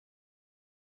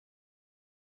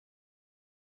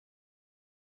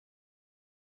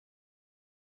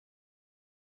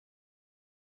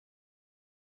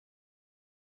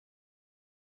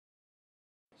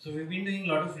So we've been doing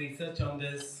a lot of research on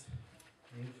this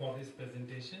for this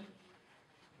presentation.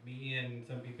 Me and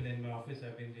some people in my office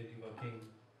have been really working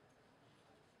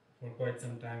for quite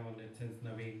some time on it since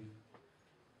Naveen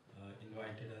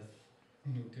invited us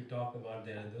to talk about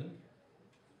Dehradun.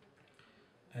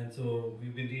 And so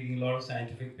we've been reading a lot of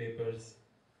scientific papers,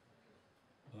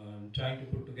 trying to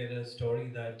put together a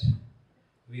story that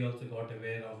we also got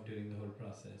aware of during the whole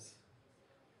process.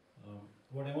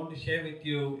 What I want to share with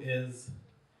you is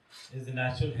the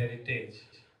natural heritage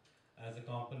as a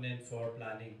component for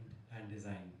planning and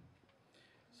design.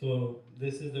 So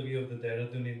this is the view of the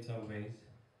Dehradun in some ways,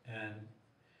 and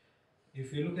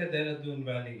if you look at Dehradun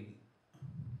Valley,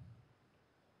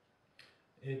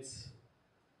 it's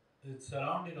it's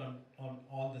surrounded on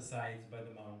all the sides by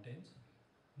the mountains.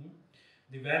 Hmm?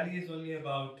 The valley is only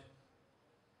about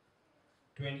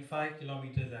 25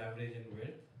 kilometers average in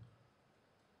width.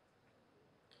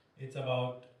 It's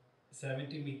about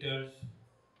 70 meters,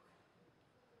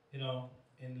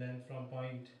 in length from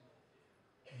point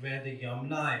where the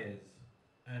Yamuna is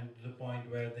and the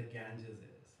point where the Ganges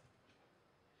is.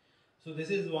 So this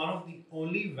is one of the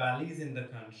only valleys in the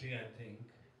country, I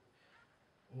think,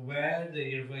 where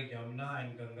the river Yamuna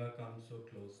and Ganga come so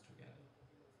close together,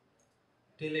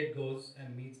 till it goes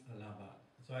and meets Allahabad.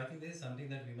 So I think this is something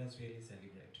that we must really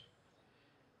celebrate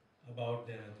about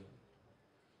Dehradun.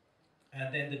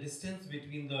 And then the distance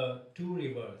between the two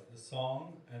rivers, the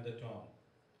Song and the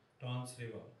Tons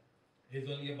River, is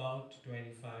only about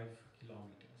 25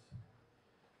 kilometers.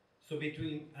 So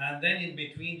and then in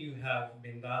between you have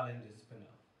Bindal and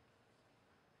Rispana.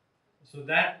 So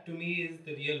that to me is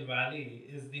the real valley,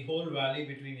 is the whole valley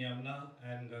between Yamuna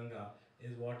and Ganga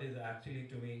is what is actually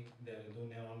to me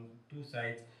Dehradun, on two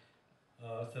sides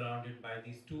surrounded by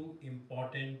these two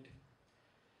important,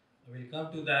 we'll come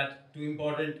to that, two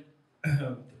important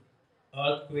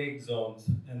earthquake zones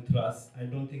and thrusts. I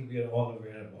don't think we are all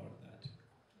aware about that.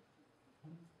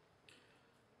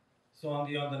 So on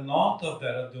the north of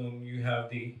Dehradun you have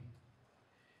the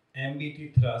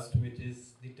MBT thrust, which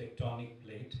is the tectonic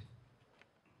plate.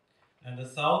 And the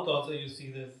south also you see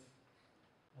this,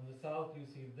 on the south you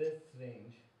see this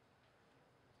range.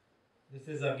 This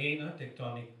is again a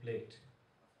tectonic plate.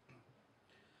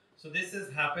 So this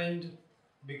has happened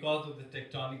because of the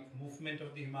tectonic movement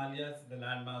of the Himalayas, the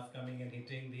landmass coming and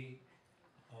hitting the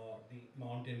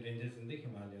mountain ranges in the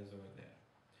Himalayas over there.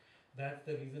 That's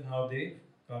the reason how they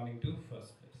come into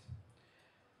first place.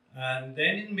 And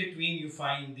then in between you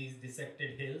find these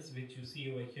dissected hills, which you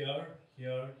see over here,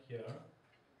 here,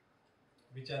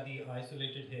 which are the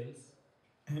isolated hills.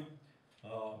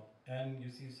 And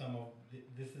you see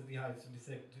this is the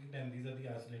dissected and these are the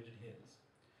isolated hills.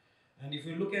 And if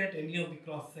you look at any of the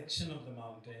cross section of the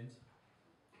mountains,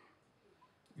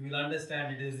 you will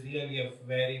understand it is really a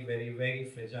very, very, very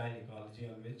fragile ecology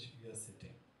on which you are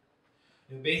sitting.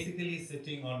 You're basically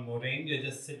sitting on moraine, you're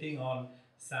just sitting on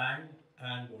sand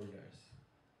and boulders.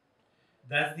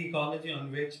 That's the ecology on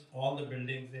which all the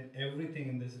buildings and everything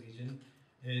in this region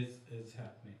is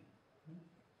happening.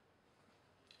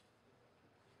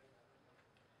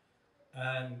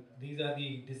 And these are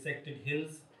the dissected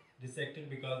hills, dissected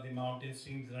because the mountain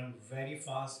streams run very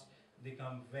fast, they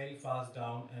come very fast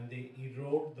down and they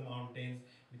erode the mountains,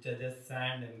 which are just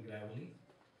sand and gravelly.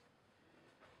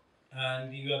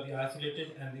 And you have the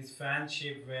isolated and this fan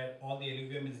shape where all the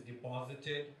alluvium is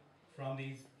deposited from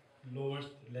these lower,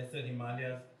 lesser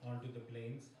Himalayas onto the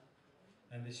plains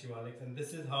and the Shivaliks. And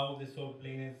this is how this whole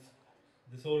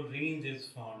this whole range is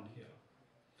found here.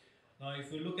 Now,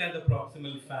 if you look at the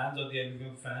proximal fans or the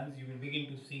alluvium fans, you will begin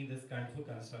to see this kind of a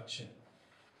construction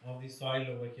of the soil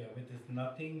over here, which is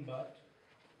nothing but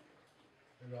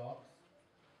rocks,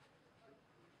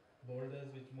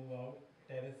 boulders which move out,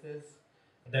 terraces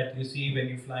that you see when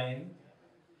you fly in.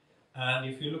 And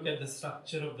if you look at the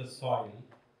structure of the soil,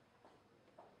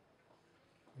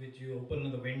 which you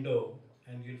open the window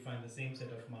and you'll find the same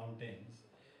set of mountains,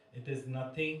 it is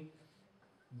nothing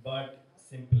but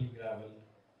simple gravel.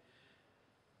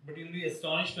 But you'll be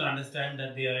astonished to understand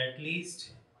that they are at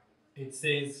least, it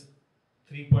says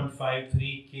 3.53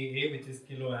 Ka, which is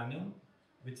kilo annum,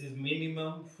 which is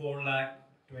minimum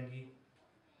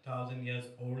 4,20,000 years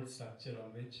old structure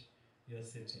on which you are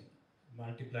sitting,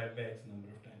 multiplied by X number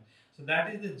of times. So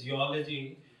that is the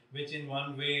geology, which in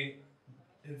one way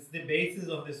is the basis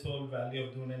of this whole valley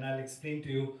of Doon, and I'll explain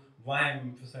to you why I'm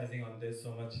emphasizing on this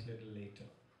so much little later.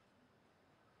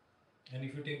 And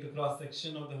if you take the cross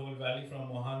section of the whole valley from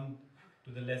Mohan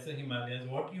to the lesser Himalayas,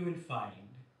 what you will find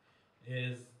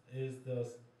is the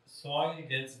soil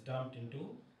gets dumped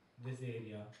into this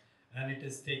area, and it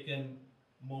has taken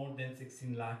more than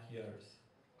 16 lakh years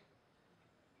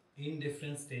in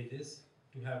different stages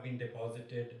to have been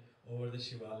deposited over the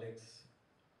Shivaliks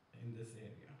in this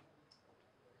area.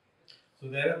 So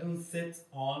Dehradun sits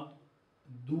on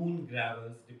dune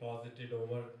gravels deposited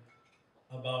over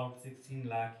about 16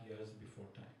 lakh years before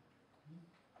time.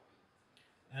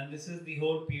 And this is the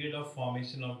whole period of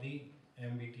formation of the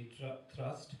MBT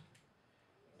thrust.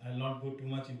 I'll not go too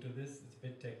much into this, it's a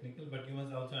bit technical, but you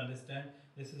must also understand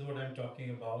this is what I'm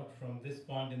talking about. From this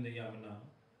point in the Yamuna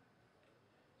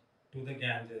to the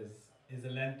Ganges is a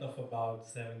length of about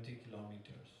 70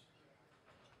 kilometers.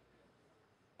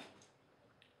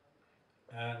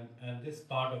 And this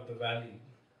part of the valley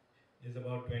is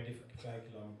about 25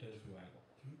 kilometers wide.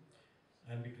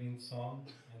 And between Song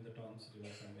and the Tons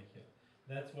River somewhere here.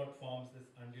 That's what forms this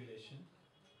undulation.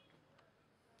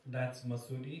 That's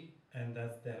Masuri and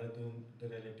that's Dehradun, the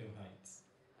relative heights.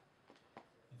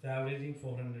 It's averaging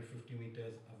 450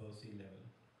 meters above sea level.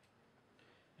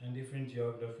 And different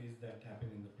geographies that happen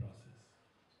in the process.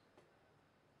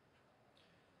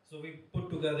 So we put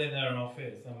together in our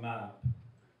office a map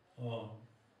uh,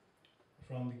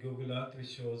 from the Google Earth which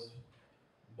shows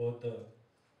both the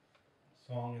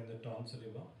Song and the Tons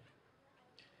River.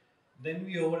 Then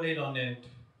we overlaid on it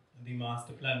the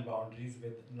master plan boundaries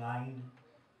with 9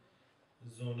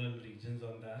 zonal regions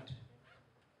on that.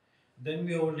 Then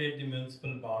we overlaid the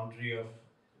municipal boundary of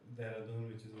Dehradun,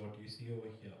 which is what you see over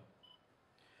here.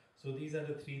 So these are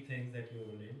the 3 things that we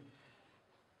overlaid.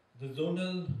 The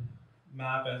zonal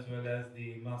map as well as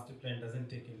the master plan doesn't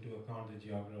take into account the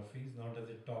geographies, nor does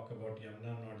it talk about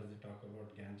Yamuna, nor does it talk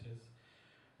about Ganges,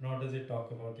 nor does it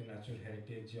talk about the natural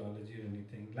heritage, geology or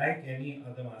anything. Like any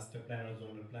other master plan or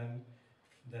zonal plan,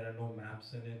 there are no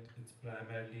maps in it. It's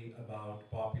primarily about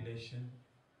population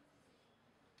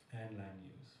and land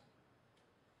use,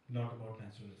 not about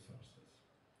natural resources.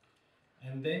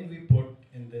 And then we put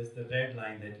in this, the red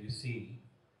line that you see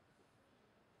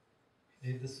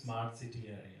is the smart city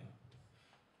area,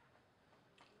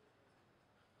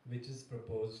 which is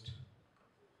proposed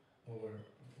over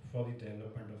for the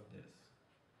development of this.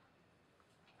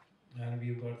 And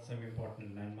we've got some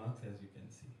important landmarks as you can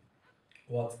see.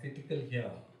 What's critical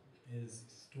here is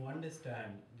to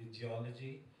understand the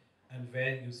geology and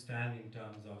where you stand in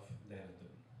terms of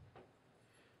Dehradun.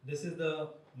 This is the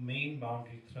main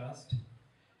boundary thrust.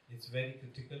 It's very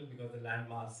critical because the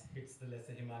landmass hits the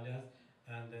lesser Himalayas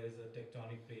and there is a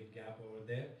tectonic plate gap over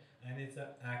there, and it's an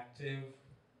active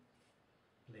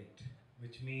plate,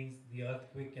 which means the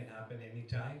earthquake can happen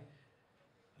anytime,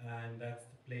 and that's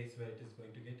the place where it is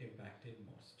going to get impacted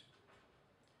most.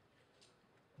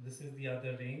 This is the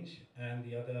other range, and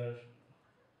the other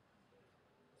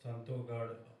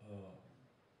Santogad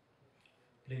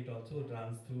plate also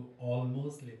runs through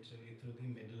almost literally through the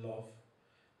middle of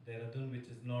Dehradun, which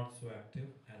is not so active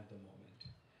at the moment.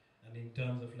 And in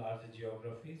terms of larger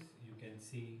geographies, you can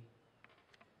see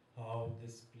how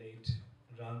this plate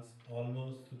runs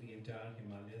almost through the entire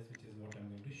Himalayas, which is what I'm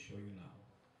going to show you now.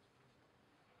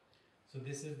 So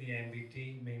this is the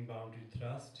MBT, main boundary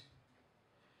thrust.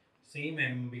 Same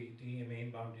MBT,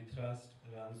 main boundary thrust,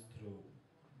 runs through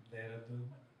Dehradun,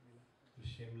 through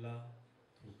Shimla,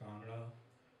 through Kangra,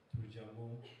 through Jammu,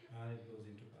 and it goes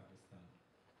into Pakistan.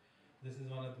 This is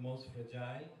one of the most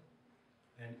fragile,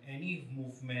 and any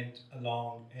movement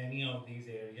along any of these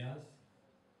areas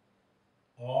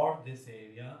or this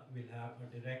area will have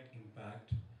a direct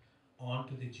impact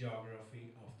onto the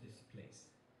geography of this place.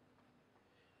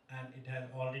 And it has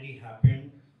already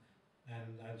happened,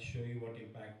 and I'll show you what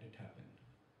impact it happened.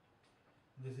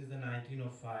 This is the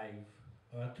 1905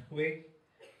 earthquake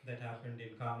that happened in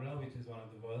Kangra, which is one of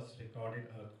the worst recorded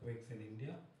earthquakes in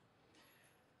India.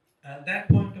 At that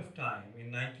point of time,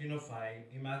 in 1905,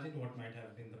 imagine what might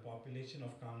have been the population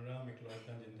of Kangra,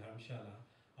 McLeodganj and Dharamshala,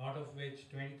 out of which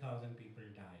 20,000 people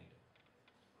died.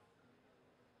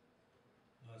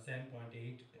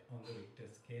 7.8 on the Richter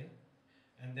scale.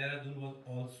 And Dehradun was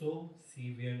also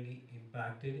severely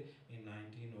impacted in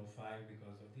 1905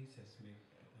 because of the seismic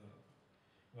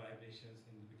vibrations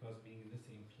because being in the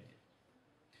same plane.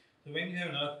 So when you have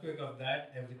an earthquake of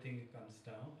that, everything comes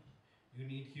down. You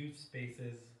need huge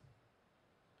spaces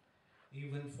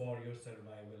even for your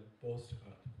survival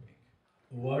post-earthquake.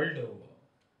 World over,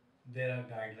 there are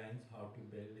guidelines how to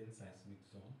build in seismic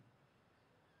zone.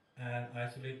 And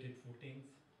isolated footings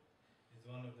is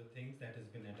one of the things that has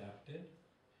been adapted.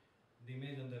 The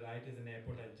image on the right is an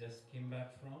airport I just came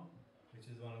back from, which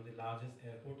is one of the largest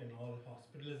airport, and all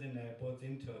hospitals and airports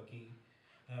in Turkey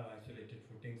have isolated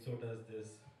footing. So does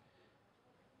this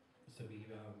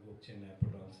Sabiha Gökçen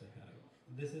airport also have.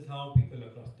 This is how people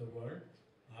across the world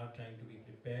are trying to be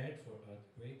prepared for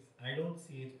earthquakes. I don't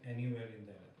see it anywhere in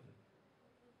Dehradun.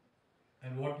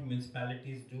 And what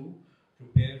municipalities do,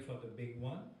 prepare for the big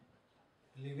one.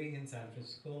 Living in San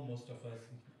Francisco, most of us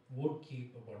would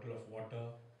keep a bottle of water,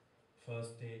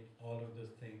 first aid, all of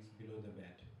those things below the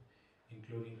bed,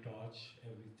 including torch,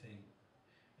 everything,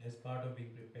 as part of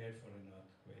being prepared for an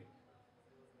earthquake.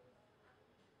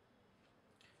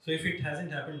 So if it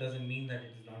hasn't happened, doesn't mean that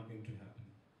it is not going to happen.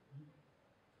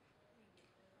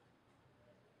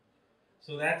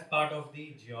 So that's part of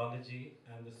the geology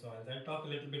and the soils. I'll talk a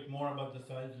little bit more about the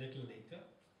soils a little later.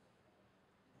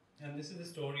 And this is the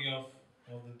story of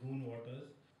the Doon waters.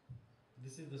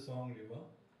 This is the Song River,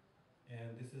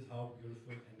 and this is how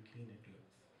beautiful and clean it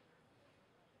looks.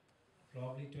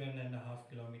 Probably 2.5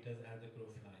 kilometers as the crow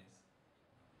flies.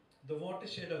 The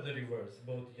watershed of the rivers,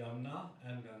 both Yamuna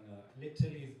and Ganga,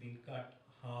 literally is being cut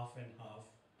half and half.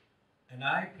 And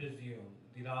I presume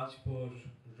the Rajpur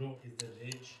road is the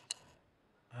ridge.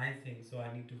 I think so.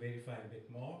 I need to verify a bit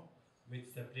more, which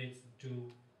separates the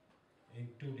two in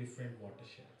two different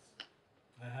watersheds.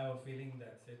 I have a feeling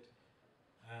that's it.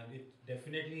 And it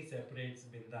definitely separates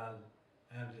Bindal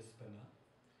and Rispana.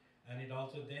 And it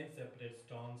also then separates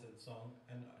Tons and Song,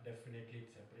 and definitely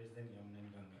it separates then Yamuna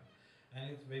and Ganga.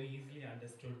 And it's very easily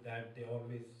understood that they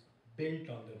always built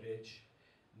on the ridge,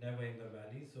 never in the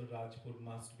valley. So Rajpur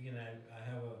must be, and I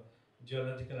have a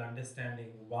geological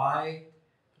understanding why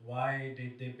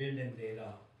did they build in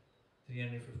Dera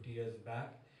 350 years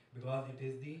back? Because it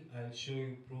is the, I'll show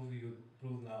you,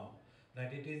 prove now,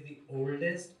 that it is the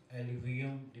oldest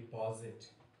alluvium deposit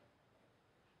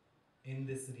in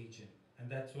this region, and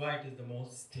that's why it is the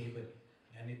most stable,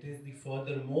 and it is the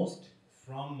furthermost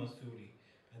from Mussoorie,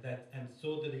 and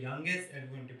so the youngest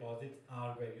alluvium deposits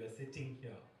are where you are sitting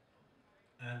here,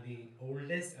 and the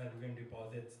oldest alluvium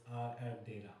deposits are at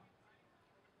Dera.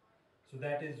 So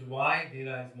that is why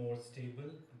Dera is more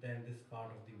stable than this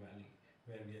part of the valley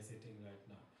where we are sitting right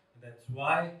now. And that's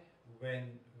why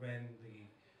when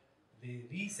they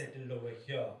resettled over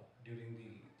here during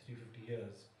the 350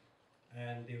 years,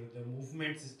 and the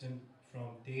movement system from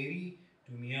Teri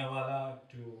to Miawala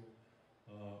to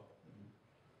uh,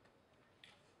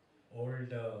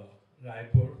 old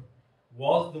Raipur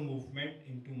was the movement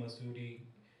into Mussoorie.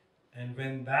 And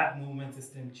when that movement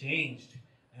system changed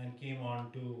and came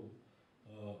on to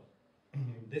uh,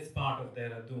 this part of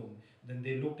Dehradun, then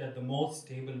they looked at the most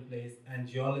stable place, and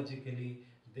geologically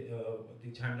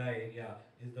the Chanda area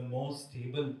is the most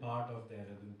stable part of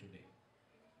Dehradun today.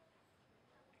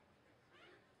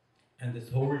 And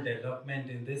this whole development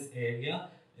in this area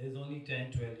is only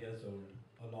 10, 12 years old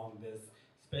along this,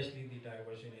 especially the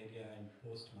diversion area and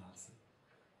post-Malsi.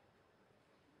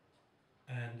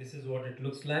 And this is what it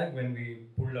looks like when we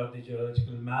pulled out the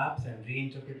geological maps and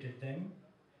reinterpreted them.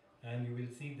 And you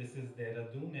will see this is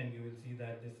Dehradun, and you will see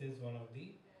that this is one of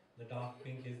the dark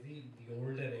pink is the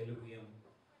older alluvium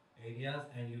areas,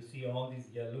 and you see all these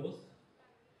yellows.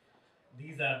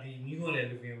 These are the newer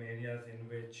alluvium areas in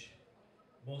which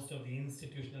most of the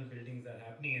institutional buildings are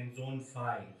happening in Zone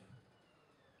 5.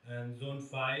 And Zone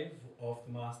 5 of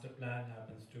the master plan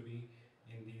happens to be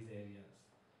in these areas.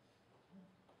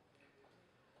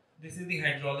 This is the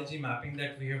hydrology mapping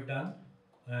that we have done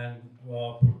and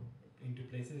put into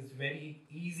places. It's very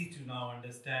easy to now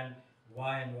understand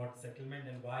why and what settlement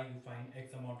and why you find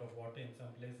X amount of water in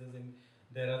some places in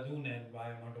Dehradun and Y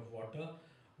amount of water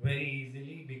very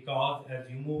easily, because as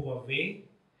you move away,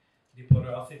 the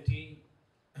porosity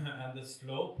and the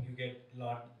slope, you get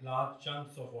large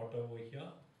chunks of water over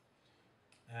here,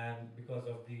 and because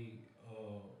of the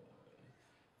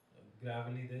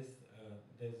gravelly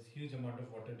there's huge amount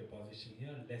of water deposition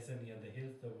here. Lesser near the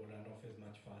hills, the runoff is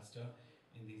much faster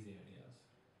in these areas.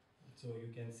 So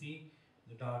you can see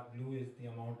the dark blue is the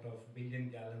amount of billion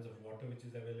gallons of water which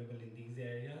is available in these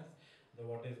areas. The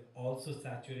water is also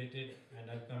saturated, and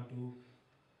I'll come to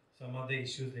some other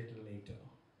issues little later.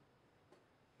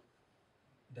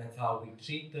 That's how we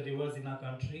treat the rivers in our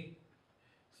country.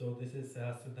 So this is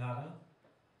Sahasradhara.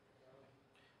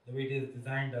 The way it is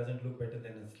designed doesn't look better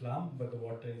than a slum, but the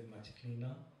water is much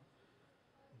cleaner.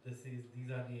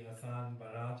 These are the Asan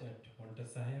Barrage at Ponta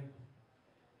Sahib,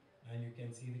 and you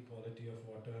can see the quality of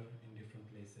water in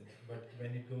different places. But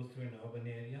when it goes through an urban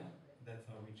area, that's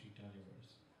how we treat our rivers.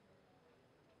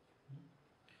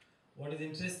 What is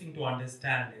interesting to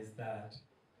understand is that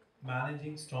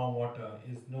managing stormwater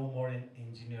is no more an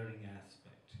engineering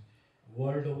aspect.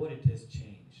 World over, it has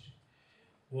changed.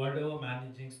 World over,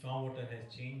 managing stormwater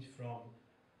has changed from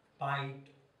piped,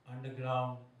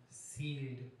 underground,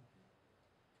 sealed,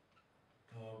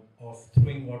 of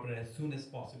throwing water as soon as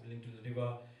possible into the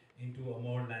river, into a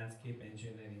more landscape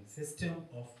engineering system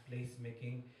of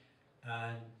placemaking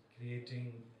and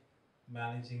creating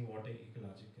managing water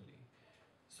ecologically.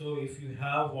 So if you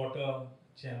have water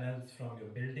channels from your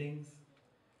buildings,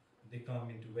 they come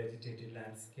into vegetated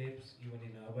landscapes, even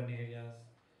in urban areas.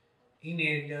 In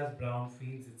areas, brown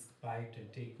fields, it's piped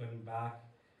and taken back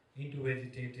into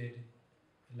vegetated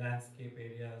landscape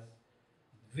areas,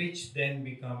 which then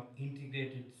become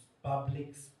integrated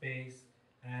public space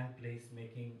and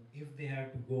placemaking. If they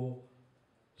have to go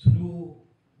through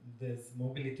this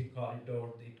mobility corridor,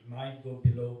 it might go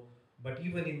below, but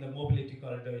even in the mobility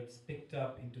corridor, it's picked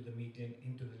up into the median,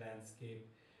 into the landscape.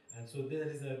 And so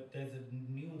there's a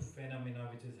new phenomena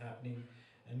which is happening,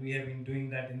 and we have been doing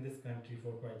that in this country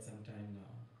for quite some time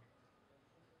now.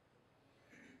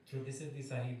 So this is the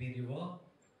Sahibi River,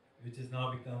 which has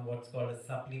now become what's called a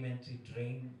supplementary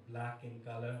drain, black in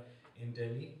color in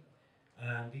Delhi.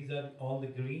 And these are all the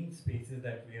green spaces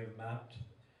that we have mapped.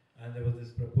 And there was this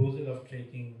proposal of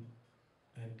taking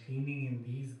and cleaning in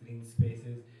these green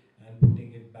spaces and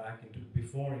putting it back into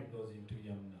before it goes into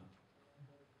Yamuna.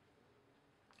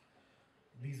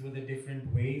 These were the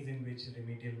different ways in which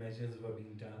remedial measures were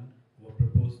being done, were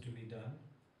proposed to be done,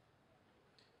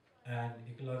 and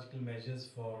ecological measures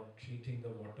for treating the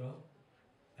water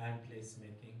and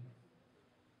placemaking.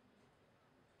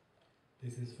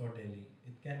 This is for Delhi.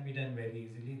 It can be done very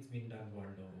easily, it's been done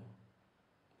world over.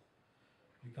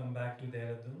 We come back to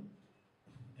Dehradun,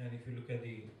 and if you look at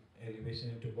the elevation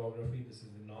and topography, this is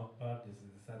the north part, this is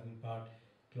the southern part,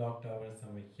 clock tower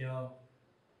somewhere here.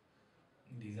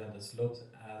 These are the slopes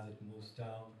as it moves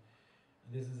down.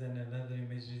 This is another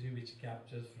imagery which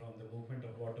captures from the movement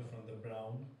of water from the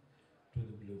brown to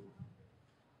the blue.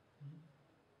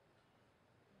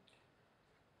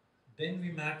 Then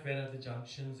we map where are the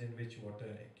junctions in which water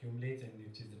accumulates and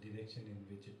which is the direction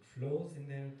in which it flows in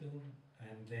Dehradun.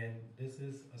 And then this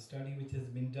is a study which has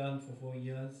been done for 4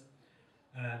 years,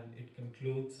 and it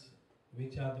concludes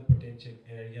which are the potential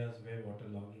areas where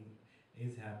waterlogging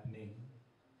is happening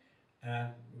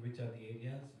and which are the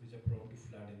areas which are prone to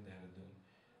flood in Dehradun.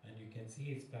 And you can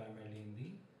see it's primarily in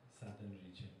the southern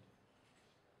region.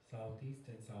 Southeast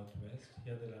and southwest,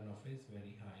 here the runoff is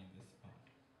very high in this part,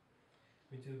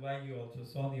 which is why you also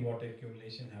saw the water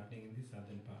accumulation happening in the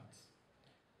southern parts.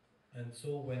 And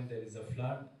so when there is a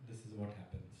flood, this is what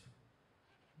happens.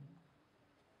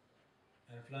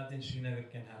 And floods in Srinagar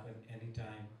can happen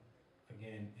anytime,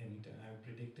 again, anytime. I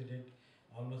predicted it,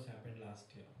 almost happened last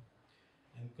year.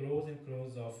 And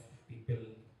crores of people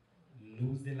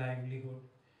lose their livelihood.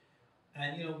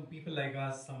 And people like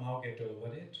us somehow get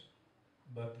over it,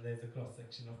 but there's a cross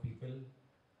section of people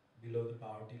below the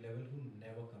poverty level who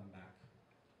never come back.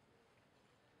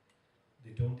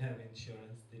 They don't have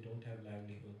insurance, they don't have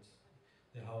livelihoods,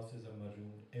 their houses are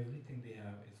marooned, everything they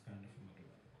have is kind of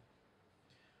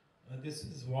marooned. This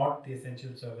is what the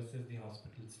essential services, the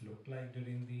hospitals looked like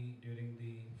during the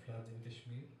floods in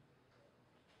Kashmir.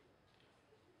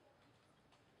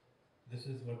 This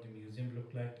is what the museum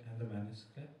looked like and the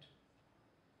manuscript.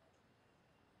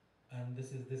 And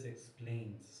this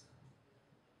explains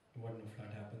when a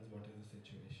flood happens, what is the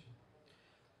situation.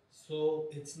 So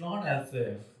it's not as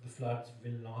if the floods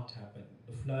will not happen.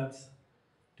 The floods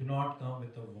do not come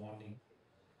with a warning.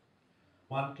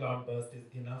 One cloud burst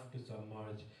is enough to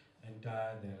submerge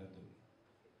entire Dehradun.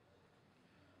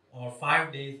 Or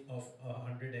 5 days of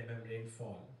 100 mm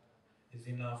rainfall is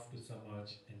enough to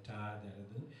submerge entire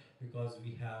Dehradun because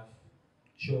we have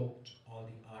choked all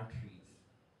the arteries,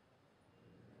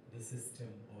 the system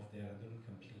of Dehradun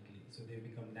completely. So they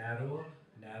become narrower,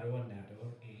 narrower,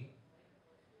 narrower, A.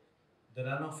 The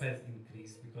runoff has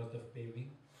increased because the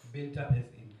paving built up has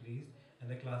increased, and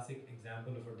the classic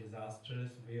example of a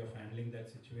disastrous way of handling that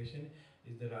situation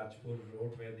is the Rajpur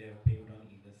road where they have paved on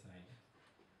either side.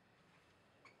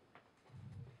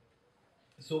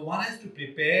 So one has to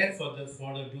prepare for the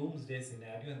doomsday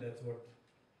scenario, and that's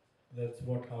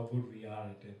what how good we are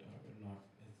at it or not.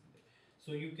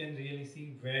 So you can really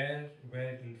see where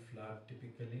it will flood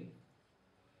typically.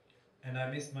 And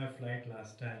I missed my flight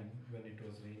last time when it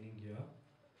was raining here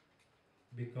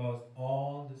because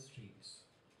all the streets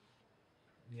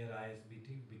near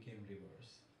ISBT became rivers.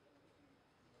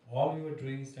 All we were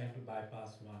doing is trying to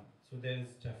bypass one. So there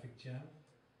is traffic jam.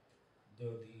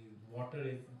 The water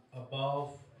is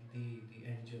above the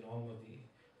engine, almost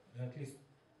at least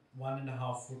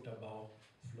 1.5 foot above,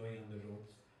 flowing on the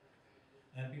roads.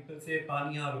 And people say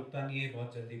पानी यहाँ रुकता नहीं है,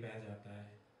 बहुत जल्दी बह जाता है.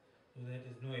 So that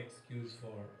is no excuse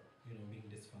for being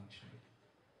dysfunctional.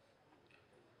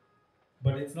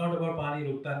 But it's not about पानी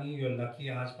रुकता नहीं. You're lucky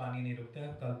आज पानी नहीं रुकता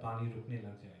है, कल पानी रुकने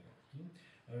लग जाएगा.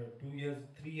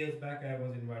 3 years back, I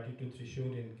was invited to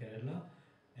Thrissur in Kerala,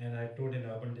 and I told an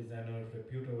urban designer of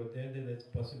repute over there that there's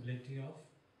possibility of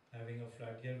having a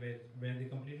flood here where they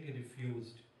completely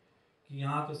refused कि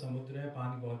यहाँ तो समुद्र है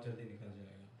पानी बहुत जल्दी निकल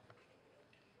जाएगा.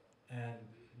 And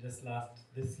just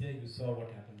this year you saw what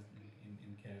happened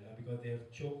in Kerala because they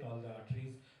have choked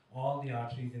all the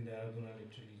arteries in Dehradun are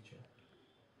literally choked.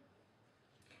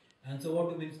 And so what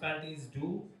do municipalities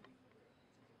do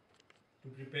to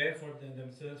prepare for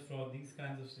themselves for these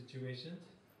kinds of situations?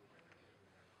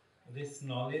 This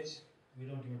knowledge, we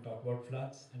don't even talk about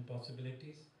floods and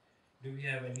possibilities. Do we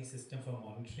have any system for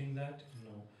monitoring that?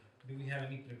 No. Do we have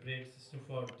any prepared system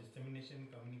for dissemination,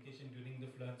 communication during the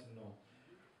floods? No.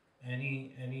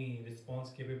 Any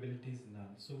response capabilities?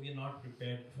 None. So we are not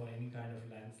prepared for any kind of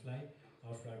landslide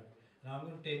or flood. Now I'm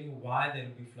going to tell you why there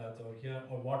will be floods over here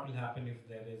or what will happen if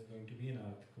there is going to be an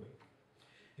earthquake.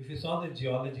 If you saw the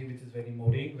geology, which is very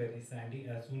moraine, very sandy,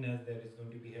 as soon as there is going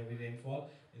to be heavy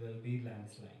rainfall, there will be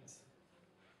landslides.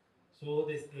 So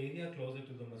this area closer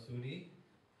to the Mussoorie,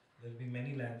 there will be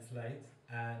many landslides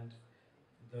and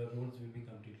the roads will be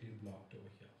completely blocked over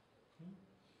here.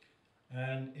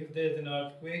 And if there is an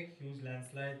earthquake, huge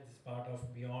landslide, this part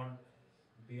of beyond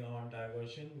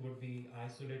diversion would be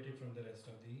isolated from the rest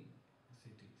of the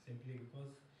city, simply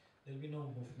because there will be no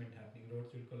movement happening.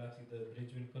 Roads will collapse, either the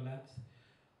bridge will collapse,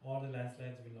 or the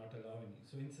landslides will not allow any.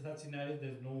 So in such scenarios,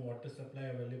 there is no water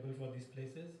supply available for these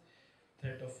places,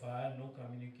 threat of fire, no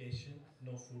communication,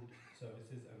 no food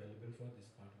services available for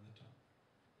this part of the town.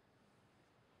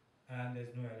 And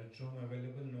there's no aerodrome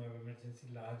available, no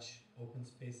emergency large open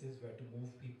spaces where to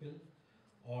move people,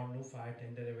 or no fire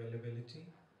tender availability,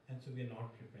 and so we are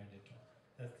not prepared at all.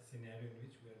 That's the scenario in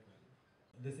which we are dwelling.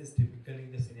 This is typically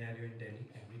the scenario in Delhi.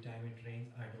 Every time it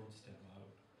rains, I don't step out.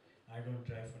 I don't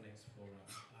drive for next 4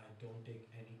 hours. I don't take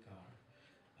any car.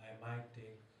 I might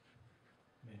take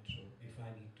metro if I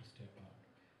need to step out.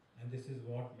 And this is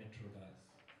what metro does.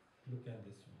 Look at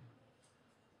this one.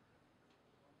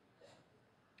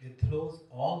 It throws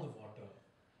all the water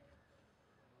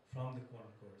from the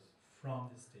concourse, from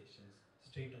the stations,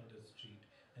 straight onto the street,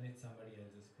 and it's somebody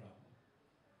else's problem.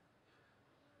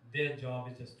 Their job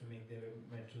is just to make their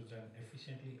metros run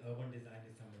efficiently. Urban design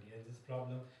is somebody else's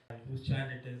problem. And whose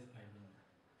child it is, I don't know.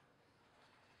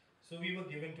 So we were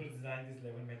given to design these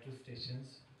 11 metro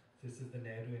stations. This is the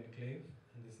Nehru Enclave,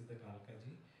 and this is the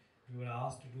Kalkaji. We were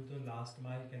asked to do the last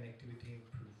mile connectivity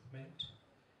improvement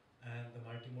and the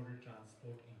multimodal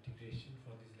transport integration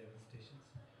for these 11 stations.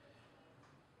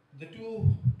 The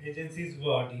two agencies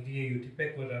were DDA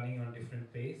UTPEC were running on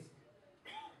different pace.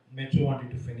 Metro wanted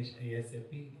to finish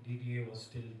ASAP, DDA was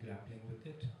still grappling with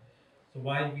it. So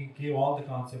while we gave all the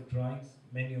concept drawings,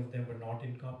 many of them were not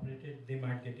incorporated. They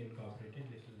might get incorporated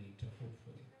a little later,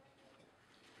 hopefully.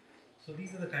 So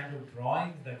these are the kind of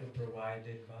drawings that were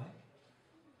provided by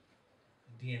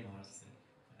DMRC.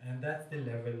 And that's the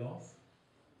level of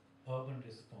urban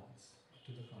response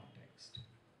to the context.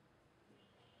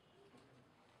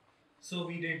 So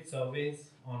we did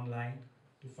surveys online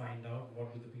to find out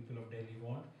what do the people of Delhi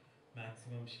want.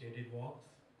 Maximum shaded walks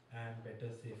and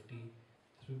better safety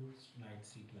through night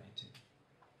street lighting.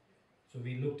 So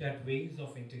we looked at ways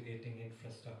of integrating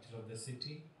infrastructure of the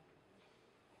city,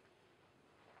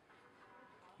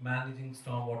 managing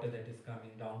stormwater that is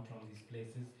coming down from these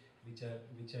places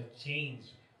which are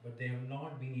changed, but they have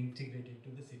not been integrated to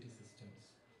the city systems.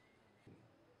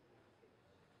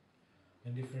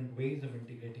 And different ways of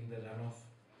integrating the runoff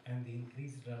and the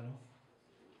increased runoff,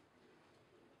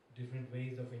 different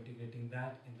ways of integrating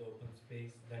that in the open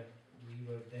space that we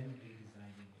were then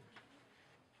redesigning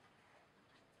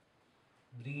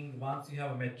it. Once you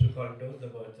have a metro corridor, the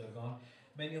birds are gone.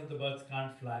 Many of the birds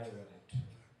can't fly over it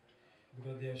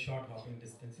because they are short hopping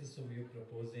distances, so we are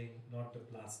proposing not the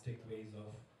plastic ways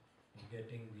of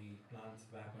getting the plants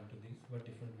back onto these, but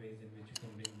different ways in which you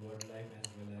can bring bird life as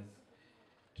well as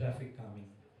traffic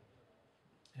calming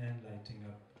and lighting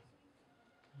up.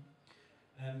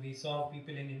 And we saw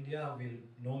people in India will,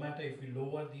 no matter if we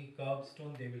lower the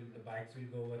curbstone, the bikes will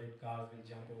go over it, cars will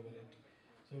jump over it.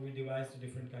 So we devised a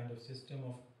different kind of system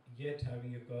of yet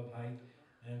having a curb height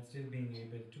and still being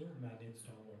able to manage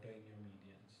stormwater in your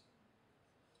medians.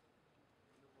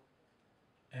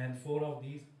 And 4 of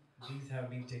these have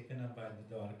been taken up by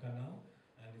the Dwarka now,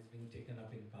 and is being taken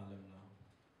up in Palam now.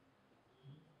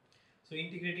 So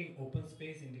integrating open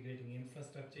space, integrating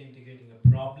infrastructure, integrating a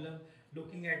problem,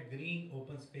 looking at green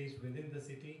open space within the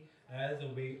city as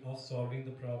a way of solving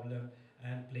the problem,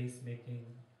 and placemaking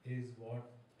is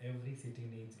what every city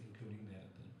needs, including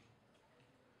Dehradun.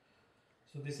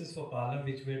 So this is for Palam,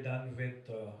 which we're done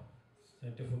with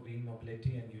Center for Green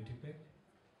Mobility and UTPEC.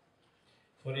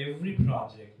 For every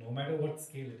project, no matter what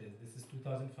scale it is, this is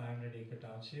 2,500 acre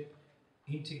township,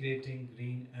 integrating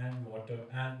green and water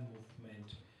and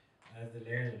movement as the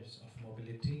layers of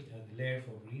mobility, as the layer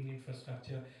for green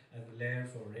infrastructure, as the layer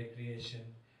for recreation,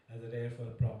 as a layer for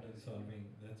problem solving.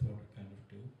 That's what we kind of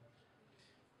do.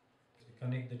 So we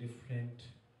connect the different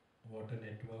water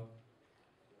network,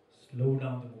 slow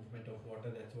down the movement of water.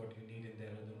 That's what you need in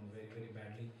Dehradun very, very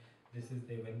badly. This is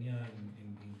Devanya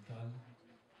in Bhimtal.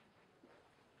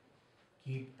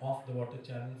 Keep off the water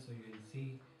channel so you will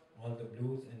see all the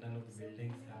blues and none of the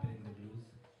buildings happen in the blues.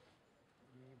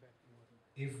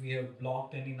 If we have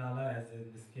blocked any nala, as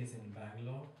in this case in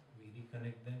Bangalore, we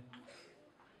reconnect them,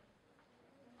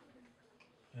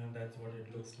 and that's what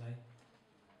it looks like.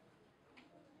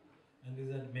 And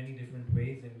these are many different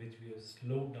ways in which we have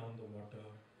slowed down the water,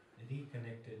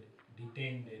 reconnected,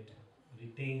 detained it,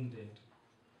 retained it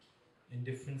in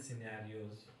different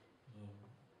scenarios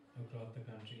across the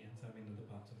country and some in other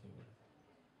parts of the world.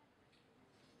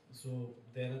 So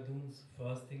Dehradun's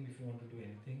first thing, if you want to do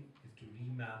anything, is to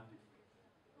remap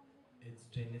its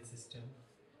drainage system.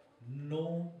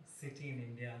 No city in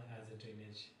India has a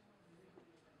drainage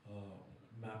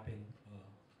mapping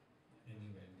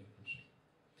anywhere in the country.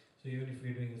 So even if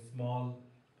we're doing a small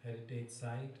heritage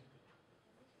site,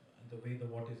 the way the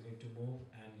water is going to move,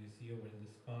 and you see over in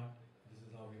this part, this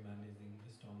is how we're managing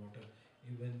the stormwater,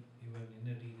 even in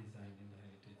a redesign in the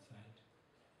heritage site.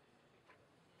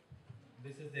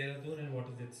 This is Dehradun and what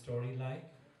is its story like,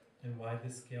 and why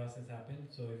this chaos has happened.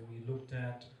 So if we looked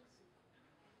at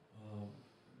um,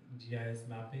 GIS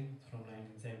mapping from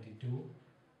 1972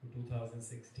 to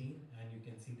 2016, and you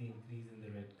can see the increase in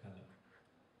the red color.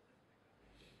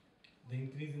 The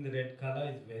increase in the red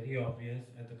color is very obvious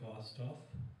at the cost of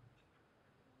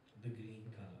the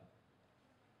green color.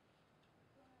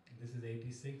 This is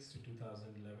 86 to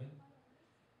 2011.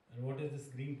 And what is this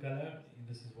green color?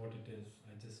 This is what it is.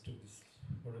 I just took this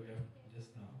photograph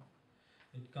just now.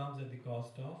 It comes at the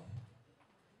cost of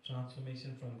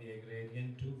transformation from the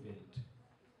agrarian to built.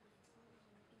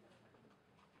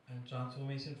 And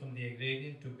transformation from the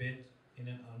agrarian to built in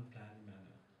an unplanned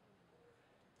manner.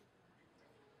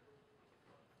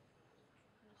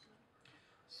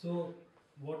 So,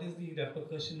 what is the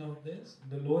repercussion of this?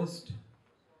 The lowest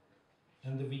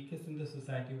and the weakest in the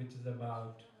society, which is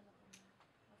about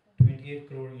 28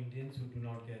 crore Indians who do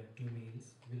not get 2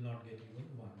 meals, will not get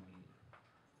even 1 meal.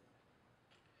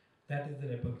 That is the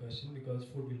repercussion, because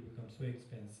food will become so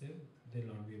expensive, they'll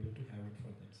not be able to have it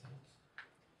for themselves.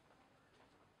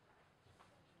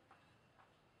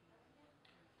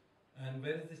 And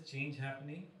where is this change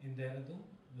happening in Dehradun?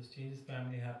 This change is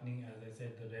primarily happening, as I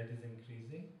said, the red is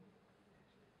increasing.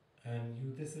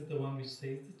 And this is the one which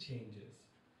says the changes.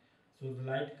 So the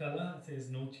light color says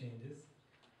no changes.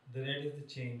 The red is the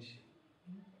change.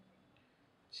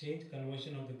 Change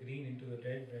conversion of the green into the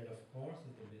red. Red, of course,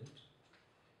 is the built.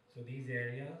 So these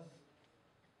areas,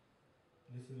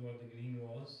 this is what the green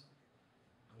was,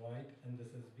 white, and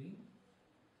this has been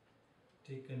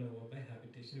taken over by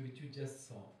habitation, which you just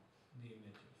saw the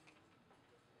image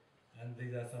of. And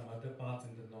these are some other parts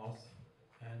in the north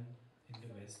and in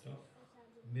the west of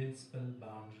municipal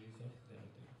boundaries of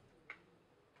Dehradun.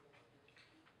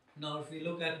 Now, if we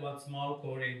look at what small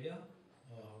core area,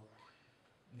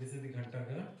 this is the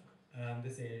Ghantaghar, and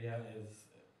this area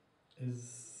is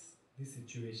the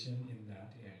situation in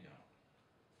that area,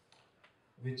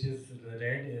 which is the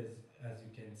red is, as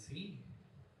you can see,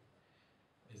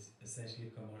 is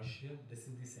essentially commercial. This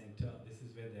is the center. This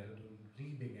is where Dehradun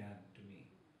really began to me.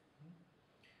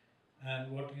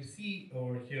 And what you see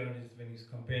over here is, when you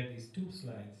compare these two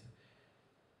slides,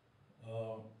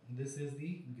 this is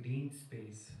the green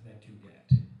space that you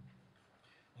get.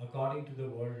 According to the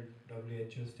World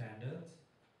WHO standards,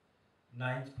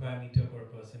 9 square meter per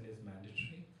person is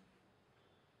mandatory.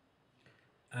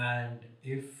 And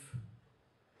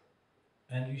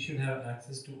you should have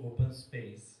access to open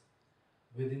space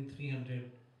within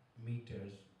 300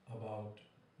 meters, about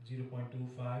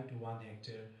 0.25 to 1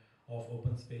 hectare of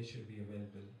open space should be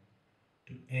available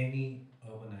to any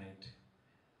urbanite,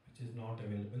 which is not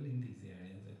available in these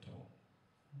areas at all.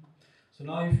 So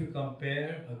now if you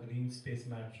compare a green space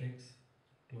matrix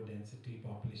to a density,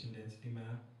 population density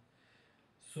map,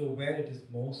 so where it is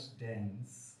most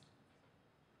dense,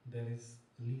 there is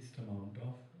least amount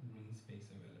of green space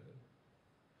available.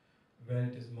 Where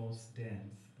it is most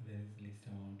dense, there is least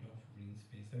amount of green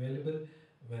space available.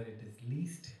 Where it is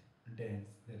least dense,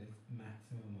 there is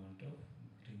maximum amount of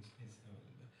green space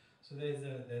available. So there's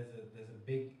a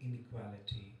big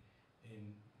inequality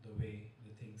in the way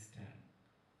the things stand.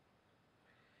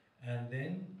 And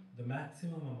then the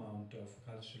maximum amount of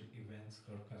cultural events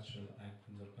or cultural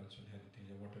icons or cultural heritage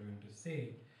or whatever you want to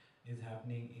say is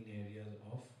happening in areas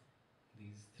of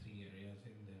these three areas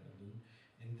in Dehradun,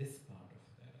 in this part of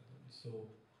Dehradun. So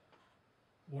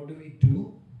what do we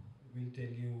do? We'll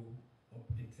tell you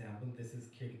an example. This is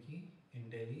Khidki in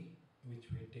Delhi,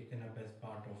 which we had taken up as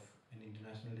part of an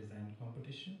international design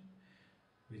competition,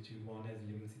 which we won as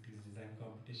Living Cities Design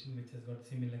Competition, which has got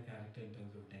similar character in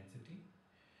terms of density.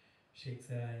 Sheikh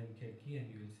Sarah in Khidki, and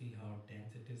you will see how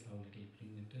dense it is, how little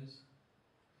green it is.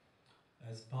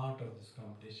 As part of this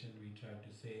competition, we tried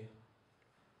to say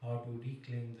how to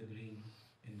reclaim the green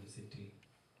in the city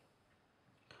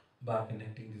by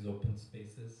connecting these open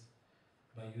spaces,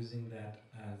 by using that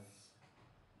as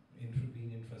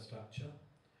green infrastructure,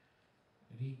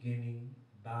 regaining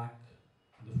back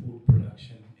the food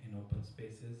production in open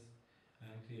spaces,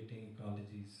 and creating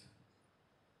ecologies.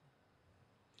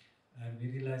 And we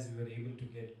realized we were able to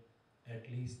get at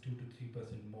least 2 to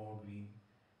 3% more green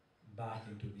back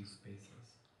into these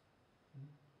spaces.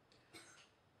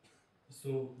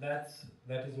 So that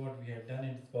is what we had done,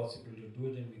 and it's possible to do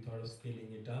it, and we thought of scaling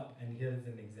it up. And here is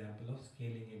an example of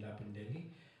scaling it up in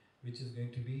Delhi, which is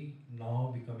going to be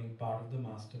now becoming part of the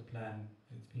master plan.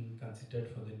 It's being considered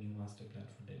for the new master plan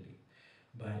for Delhi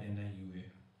by NIUA.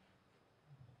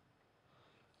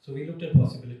 So we looked at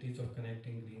possibilities of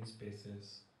connecting green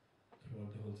spaces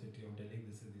throughout the whole city of Delhi.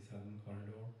 This is the southern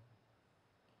corridor.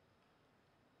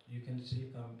 You can still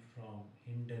come from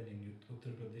Hindon in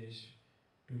Uttar Pradesh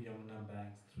to Yamuna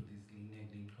banks through these linear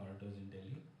green corridors in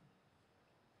Delhi.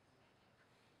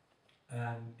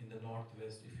 And in the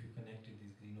northwest, if you connected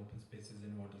these green open spaces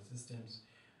and water systems,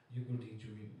 you could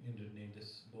rejuvenate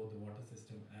both the water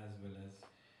system as well as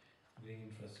green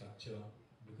infrastructure,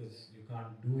 because you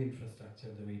can't do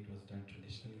infrastructure the way it was done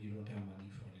traditionally. You don't have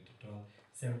money for it at all.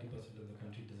 70% of the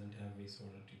country doesn't have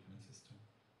wastewater treatment system.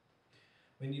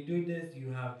 When you do this, you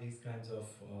have these kinds of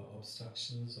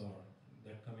obstructions or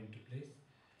that come into place,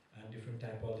 and different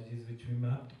typologies which we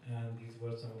mapped, and these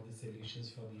were some of the solutions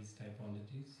for these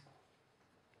typologies.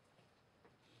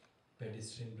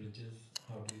 Pedestrian bridges,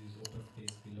 how to use open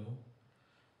space below,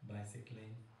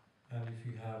 bicycling, and if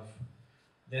you have,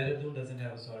 Dehradun doesn't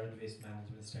have a solid waste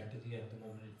management strategy at the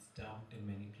moment. It's dumped in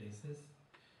many places.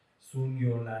 Soon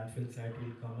your landfill site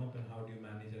will come up, and how do you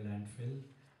manage a landfill?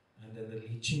 And then the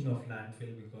leaching of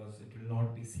landfill, because it will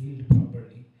not be sealed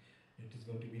properly. It is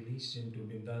going to be leached into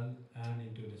Bindal and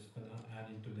into Rispana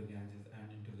and into the Ganges and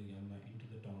into the Yamuna, into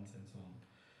the towns and so on.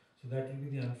 So that will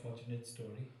be the unfortunate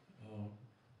story.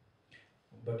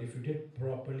 But if you did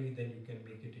properly, then you can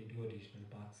make it into a regional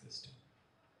park system.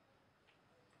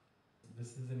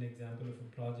 This is an example of a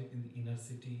project in the inner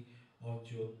city of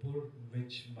Jodhpur,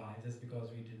 which just because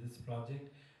we did this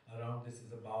project, around this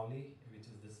is a Bauli, which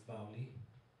is this Bauli,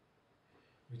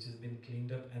 which has been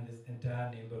cleaned up, and this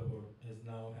entire neighborhood is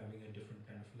now having a different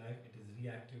kind of life. It is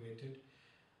reactivated.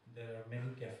 There are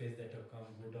many cafes that have come,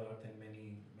 Good Earth, and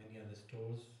many other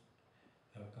stores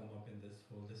have come up in this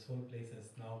whole. This whole place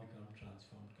has now become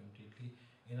transformed completely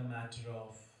in a matter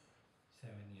of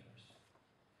 7 years.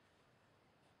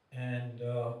 And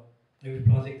every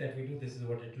project that we do, this is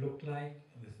what it looked like.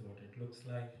 This is what it looks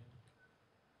like.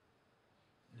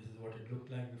 This is what it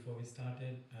looked like before we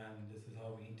started, and this is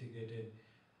how we integrated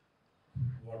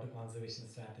water conservation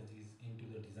strategies into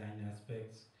the design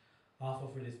aspects. Half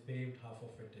of it is paved, half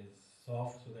of it is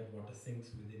soft, so that water sinks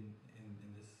within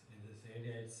in this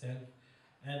area itself.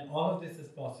 And all of this is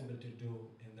possible to do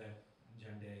in that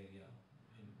Jhanda area,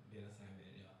 in Dera Sahib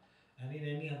area, and in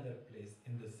any other place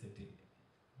in the city.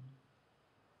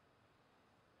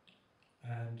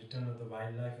 And return of the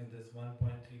wildlife in this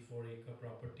 1.34 acre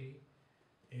property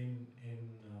in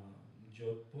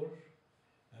Jodhpur,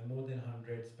 and more than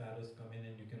 100 sparrows come in,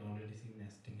 and you can already see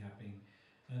nesting happening.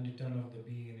 And return of the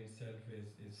bee in itself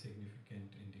is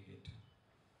significant indicator.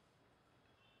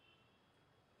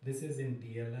 This is in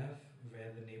DLF,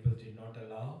 where the neighbors did not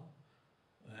allow,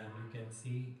 and you can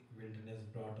see wilderness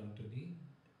brought onto the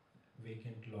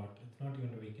vacant lot. It's not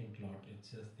even a vacant lot,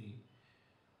 it's just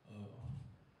uh,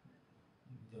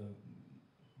 the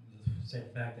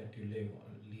setback that you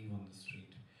leave on the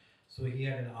street. So he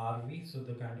had an RV, so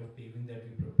the kind of paving that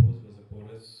we proposed was a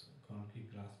porous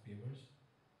concrete grass pavers.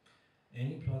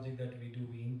 Any project that we do,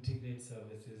 we integrate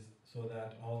services so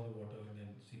that all the water then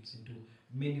seeps into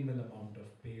minimal amount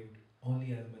of paved,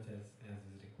 only as much as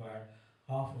is required.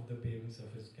 Half of the paving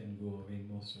surface can go away in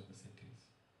most of the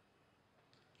cities.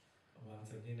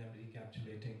 Once again, I'm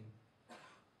recapitulating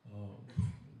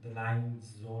the 9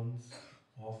 zones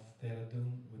of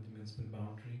Dehradun with the municipal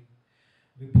boundary.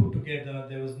 We put together,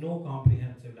 there was no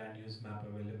comprehensive land use map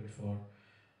available for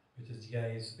which is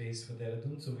GIS based for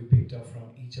Dehradun. So we picked up from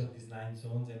each of these 9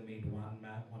 zones and made one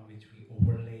map on which we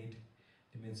overlaid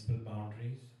the municipal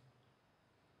boundaries.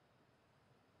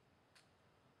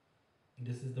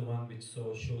 This is the one which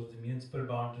shows the municipal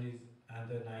boundaries and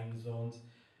the 9 zones,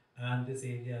 and this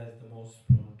area is the most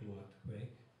prone to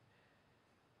earthquake.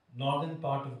 Northern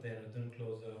part of Dehradun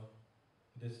closer,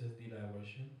 this is the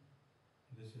diversion.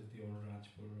 This is the old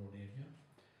Rajpur road area.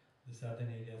 The southern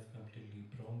area is completely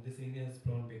prone. This area is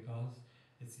prone because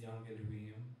it's young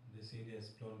alluvium. This area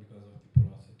is prone because of the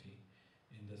porosity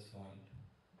in the soil,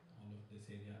 all of this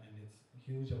area, and it's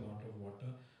huge amount of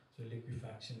water, so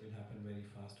liquefaction will happen very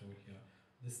fast over here.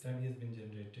 This study has been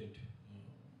generated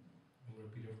over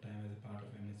a period of time as a part of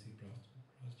MSc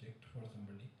project for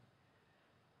somebody.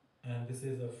 And this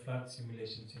is a flood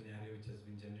simulation scenario which has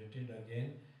been generated.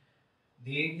 Again,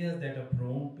 the areas that are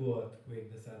prone to earthquake,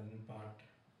 the southern part,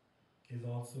 is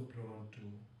also prone to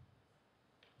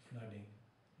flooding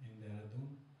in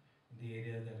Dehradun. The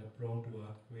areas that are prone to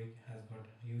earthquake has got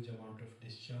huge amount of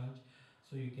discharge,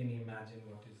 so you can imagine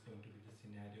what is going to be the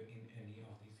scenario in any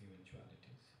of these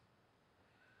eventualities.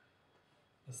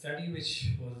 A study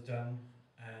which was done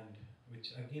and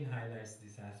which again highlights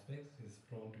these aspects is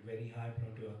prone to very high,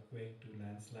 prone to earthquake, to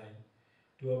landslide,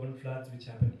 to urban floods which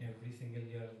happen every single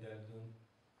year in Dehradun.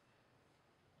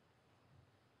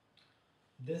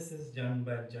 This is done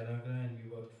by Janagra and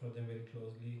we worked for them very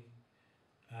closely.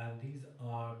 And these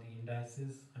are the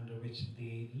indices under which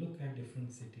they look at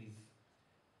different cities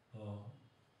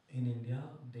in India.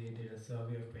 They did a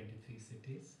survey of 23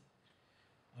 cities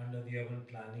under the urban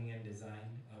planning and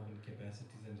design, urban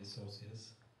capacities and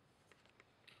resources,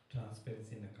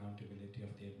 transparency and accountability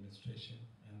of the administration,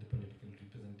 and the political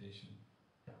representation.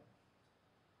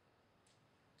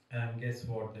 And guess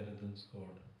what Dehradun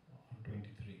scored on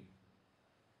 23?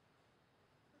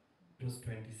 It was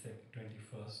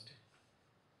 21st,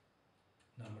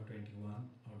 number 21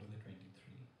 out of the 23.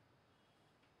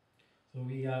 So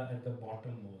we are at the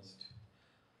bottommost.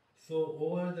 So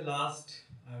over the last,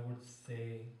 I would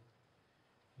say,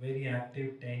 very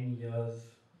active 10 years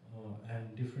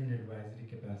and different advisory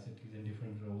capacities and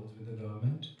different roles with the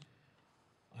government,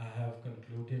 I have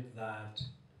concluded that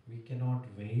we cannot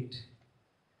wait,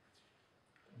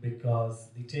 because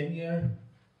the tenure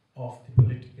of the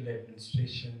political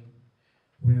administration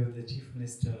with the chief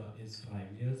minister is 5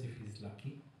 years if he's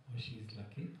lucky or she is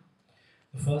lucky.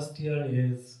 The first year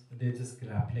is they're just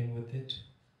grappling with it.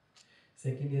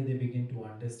 Second year they begin to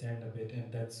understand a bit,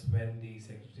 and that's when the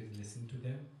secretaries listen to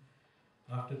them.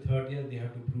 After third year they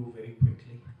have to prove very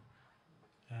quickly,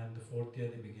 and the fourth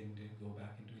year they begin to go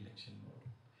back into election mode.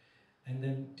 And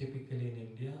then typically in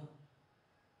India,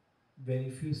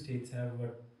 very few states have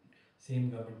what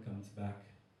same government comes back.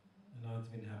 And now it's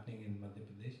been happening in Madhya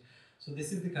Pradesh. So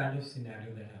this is the kind of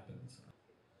scenario that happens.